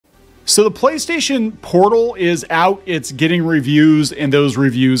So the PlayStation Portal is out, it's getting reviews, and those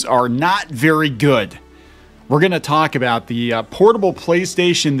reviews are not very good. We're going to talk about the portable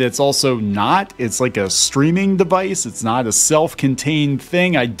PlayStation that's also not. It's like a streaming device. It's not a self-contained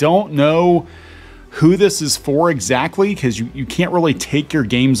thing. I don't know who this is for exactly, because you can't really take your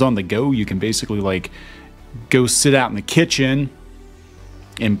games on the go. You can basically like go sit out in the kitchen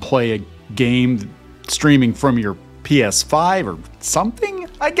and play a game streaming from your PS5 or something,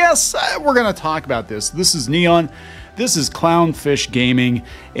 I guess. We're going to talk about this. This is Neon. This is Clownfish Gaming,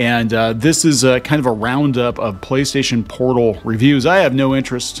 and this is kind of a roundup of PlayStation Portal reviews. I have no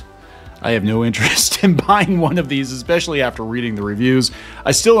interest in buying one of these, especially after reading the reviews.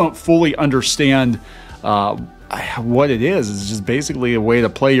 I still don't fully understand what it is. It's just basically a way to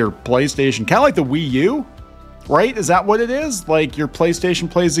play your PlayStation, kind of like the Wii U, right? Is that what it is? Like your PlayStation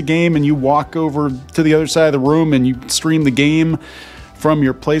plays a game and you walk over to the other side of the room and you stream the game from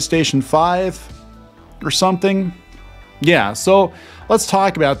your PlayStation 5 or something? Yeah, so let's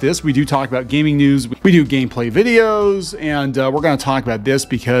talk about this. We do talk about gaming news. We do gameplay videos, and we're going to talk about this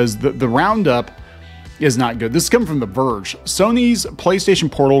because the roundup is not good. This is coming from The Verge. Sony's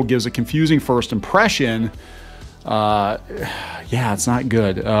PlayStation Portal gives a confusing first impression. Yeah, it's not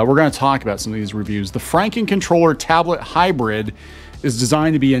good. We're going to talk about some of these reviews. The Franken controller tablet hybrid is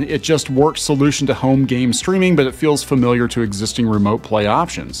designed to be an it just works solution to home game streaming, but it feels familiar to existing remote play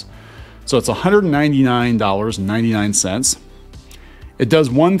options. So it's $199.99. It does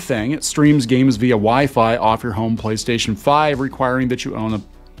one thing. It streams games via Wi-Fi off your home PlayStation 5, requiring that you own a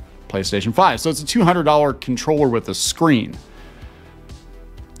PlayStation 5. So it's a $200 controller with a screen.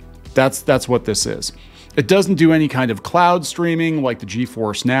 That's what this is. It doesn't do any kind of cloud streaming like the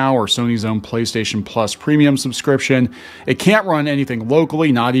GeForce Now or Sony's own PlayStation Plus premium subscription. It can't run anything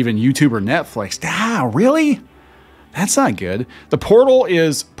locally, not even YouTube or Netflix. Ah, really? That's not good. The Portal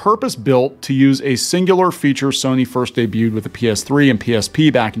is purpose-built to use a singular feature Sony first debuted with the PS3 and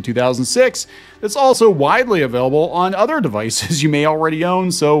PSP back in 2006. It's also widely available on other devices you may already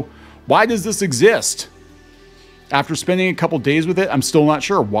own, so why does this exist? After spending a couple days with it, I'm still not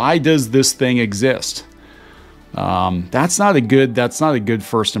sure. Why does this thing exist? That's not a good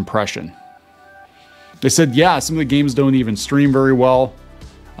first impression. They said, yeah, some of the games don't even stream very well.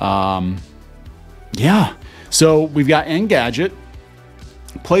 Yeah. So we've got Engadget,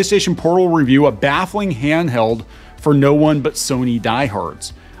 PlayStation Portal review, a baffling handheld for no one but Sony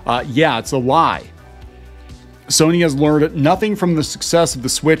diehards. Yeah, it's a lie. Sony has learned nothing from the success of the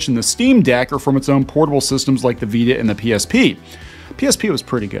Switch and the Steam Deck or from its own portable systems like the Vita and the PSP. PSP was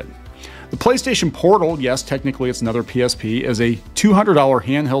pretty good. The PlayStation Portal, yes, technically it's another PSP, is a $200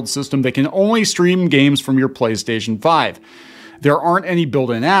 handheld system that can only stream games from your PlayStation 5. There aren't any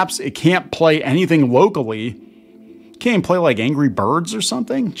built-in apps. It can't play anything locally. Can't even play like Angry Birds or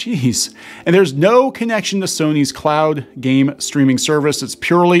something? Jeez. And there's no connection to Sony's cloud game streaming service. It's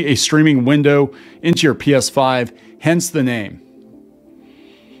purely a streaming window into your PS5, hence the name.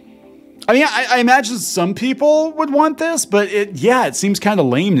 I mean, I imagine some people would want this, but it seems kind of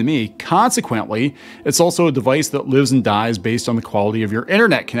lame to me. Consequently, it's also a device that lives and dies based on the quality of your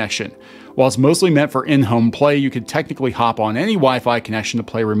internet connection. While it's mostly meant for in-home play, you could technically hop on any Wi-Fi connection to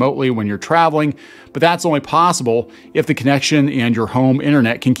play remotely when you're traveling, but that's only possible if the connection and your home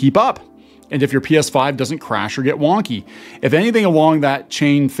internet can keep up, and if your PS5 doesn't crash or get wonky. If anything along that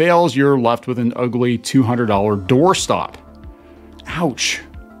chain fails, you're left with an ugly $200 doorstop. Ouch.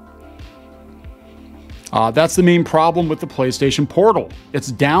 That's the main problem with the PlayStation Portal.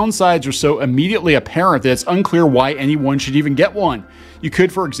 Its downsides are so immediately apparent that it's unclear why anyone should even get one. You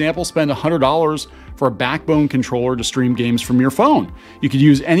could, for example, spend $100 for a backbone controller to stream games from your phone. You could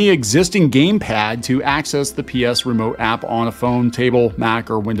use any existing gamepad to access the PS Remote app on a phone, table,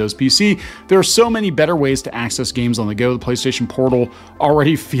 Mac, or Windows PC. There are so many better ways to access games on the go. The PlayStation Portal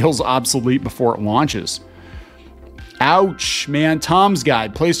already feels obsolete before it launches. Ouch, man. Tom's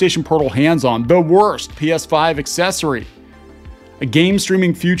Guide, PlayStation Portal hands-on, the worst PS5 accessory. A game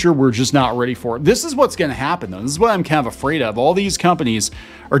streaming future we're just not ready for. This is what's going to happen, though. This is what I'm kind of afraid of. All these companies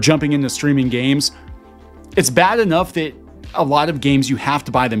are jumping into streaming games. It's bad enough that a lot of games you have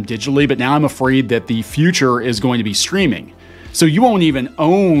to buy them digitally, but now I'm afraid that the future is going to be streaming. So you won't even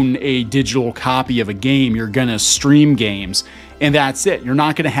own a digital copy of a game. You're going to stream games, and that's it. You're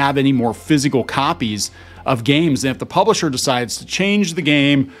not going to have any more physical copies of games. And if the publisher decides to change the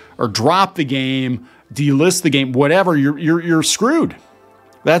game or drop the game, delist the game, whatever, you're screwed.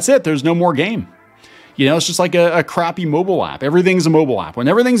 That's it. There's no more game. You know, it's just like a crappy mobile app. Everything's a mobile app. When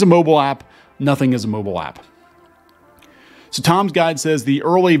everything's a mobile app, nothing is a mobile app. So Tom's Guide says the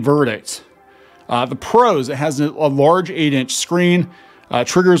early verdict. The pros, it has a large 8-inch screen,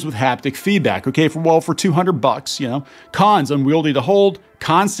 Triggers with haptic feedback. Okay, for 200 bucks, you know. Cons, unwieldy to hold,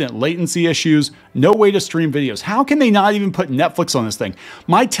 constant latency issues, no way to stream videos. How can they not even put Netflix on this thing?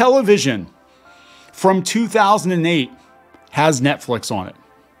 My television from 2008 has Netflix on it.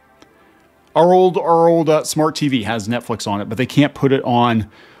 Our old smart TV has Netflix on it, but they can't put it on.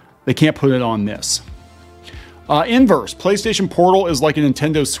 They can't put it on this. Inverse, PlayStation Portal is like a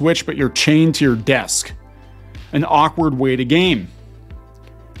Nintendo Switch, but you're chained to your desk. An awkward way to game.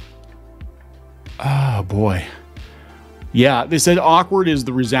 Oh boy. Yeah, they said awkward is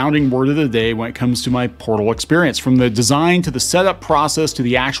the resounding word of the day when it comes to my Portal experience. From the design to the setup process to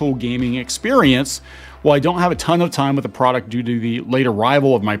the actual gaming experience, while I don't have a ton of time with the product due to the late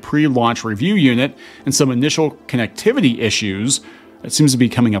arrival of my pre-launch review unit and some initial connectivity issues, it seems to be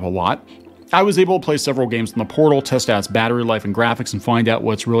coming up a lot, I was able to play several games on the Portal, test out its battery life and graphics, and find out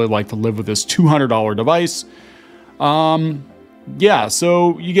what it's really like to live with this $200 device. Yeah,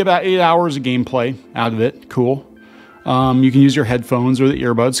 so you get about 8 hours of gameplay out of it. Cool. You can use your headphones or the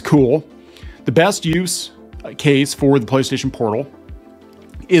earbuds. Cool. The best use case for the PlayStation Portal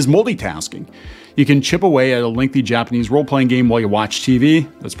is multitasking. You can chip away at a lengthy Japanese role-playing game while you watch TV.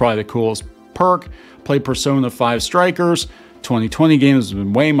 That's probably the coolest perk. Play Persona 5 Strikers. 2020 games have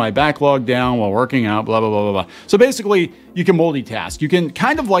been weighing my backlog down while working out, blah, blah, blah, blah, blah. So basically, you can multitask. You can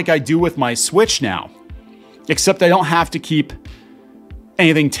kind of like I do with my Switch now, except I don't have to keep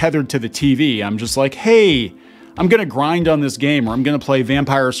anything tethered to the TV. I'm just like, hey, I'm going to grind on this game, or I'm going to play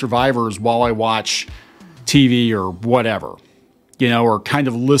Vampire Survivors while I watch TV or whatever, you know, or kind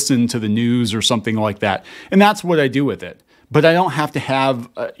of listen to the news or something like that. And that's what I do with it. But I don't have to have,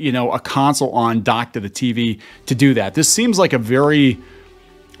 you know, a console on docked to the TV to do that. This seems like a very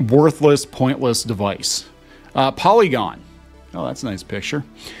worthless, pointless device. Polygon. Oh, that's a nice picture.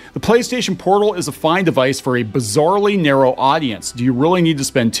 The PlayStation Portal is a fine device for a bizarrely narrow audience. Do you really need to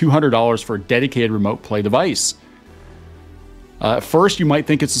spend $200 for a dedicated remote play device? At first, you might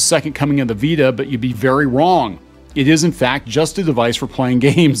think it's the second coming of the Vita, but you'd be very wrong. It is, in fact, just a device for playing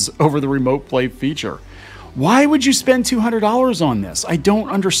games over the remote play feature. Why would you spend $200 on this? I don't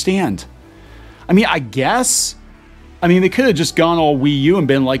understand. I mean, I guess. I mean, they could have just gone all Wii U and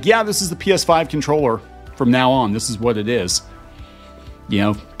been like, yeah, this is the PS5 controller from now on. This is what it is. You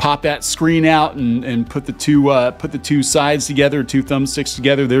know, pop that screen out and put the two sides together, two thumbsticks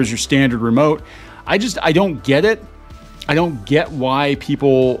together. There's your standard remote. I don't get it. I don't get why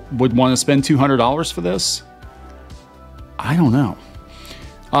people would want to spend $200 for this. I don't know.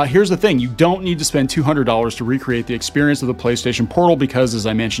 Here's the thing. You don't need to spend $200 to recreate the experience of the PlayStation Portal because, as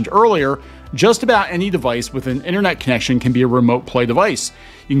I mentioned earlier, just about any device with an internet connection can be a remote play device.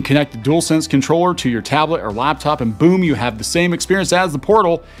 You can connect the DualSense controller to your tablet or laptop and boom, you have the same experience as the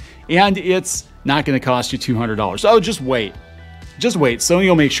Portal, and it's not going to cost you $200. Oh, just wait. Just wait. Sony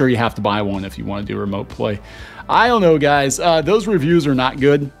will make sure you have to buy one if you want to do remote play. I don't know, guys. Those reviews are not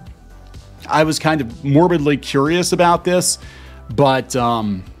good. I was kind of morbidly curious about this. But,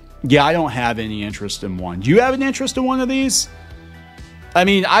 yeah, I don't have any interest in one. Do you have an interest in one of these? I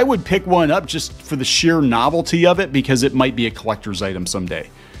mean, I would pick one up just for the sheer novelty of it because it might be a collector's item someday.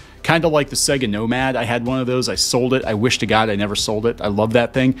 Kind of like the Sega Nomad. I had one of those. I sold it. I wish to God I never sold it. I love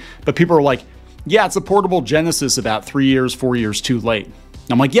that thing. But people are like, yeah, it's a portable Genesis about 3 years, 4 years too late.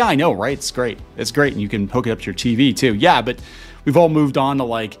 I'm like, yeah, I know, right? It's great. It's great. And you can hook it up to your TV too. Yeah, but we've all moved on to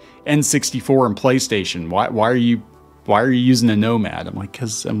like N64 and PlayStation. Why are you using a Nomad? I'm like,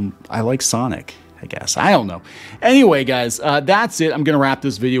 because I like Sonic, I guess. I don't know. Anyway, guys, that's it. I'm going to wrap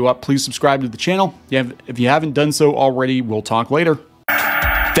this video up. Please subscribe to the channel. If you haven't done so already, we'll talk later.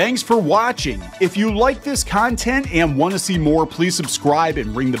 Thanks for watching. If you like this content and want to see more, please subscribe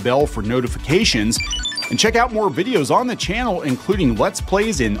and ring the bell for notifications. And check out more videos on the channel, including Let's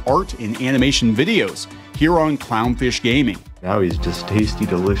Plays in art and animation videos here on Clownfish Gaming. Now he's just tasty,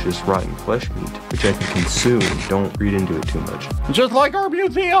 delicious, rotten flesh meat, which I can consume. Don't read into it too much. Just like our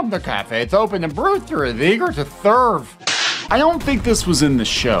museum, the cafe's open and Brewster is eager to serve. I don't think this was in the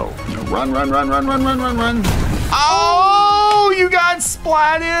show. You know, run, run, run, run, run, run, run, run. Oh, you got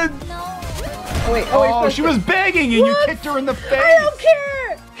splatted. No. Wait, oh, she was begging and you kicked her in the face. I don't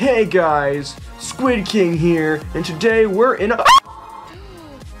care. Hey guys, Squid King here, and today we're in a...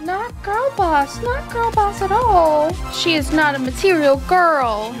 Not girl boss at all. She is not a material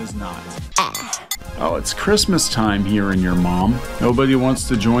girl. She is not. Oh, it's Christmas time here in your mom. Nobody wants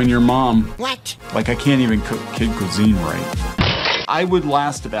to join your mom. What? Like I can't even cook kid cuisine right. I would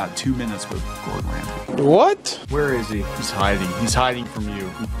last about 2 minutes with Gordon Ramsay. What? Where is he? He's hiding. He's hiding from you.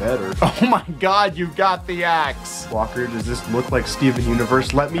 He better. Oh my God, you got the axe. Walker, does this look like Steven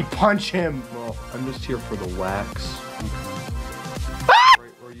Universe? Let me punch him. Well, I'm just here for the wax. Ah!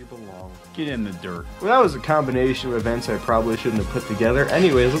 belong. Get in the dirt. Well, that was a combination of events I probably shouldn't have put together.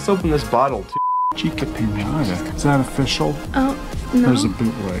 Anyways, let's open this bottle too. Chica Pinata. Is that official? Oh, no. There's a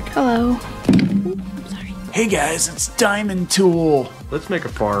bootleg. Hello. I'm sorry. Hey guys, it's Diamond Tool. Let's make a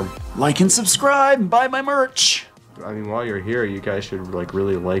farm. Like and subscribe and buy my merch. I mean, while you're here, you guys should like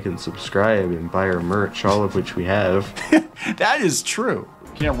really like and subscribe and buy our merch, all of which we have. That is true.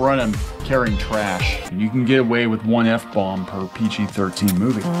 Can't run them carrying trash. You can get away with one F-bomb per PG-13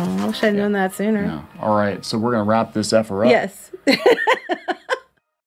 movie. I wish I'd known that sooner. Yeah. All right, so we're gonna wrap this effer up. Yes.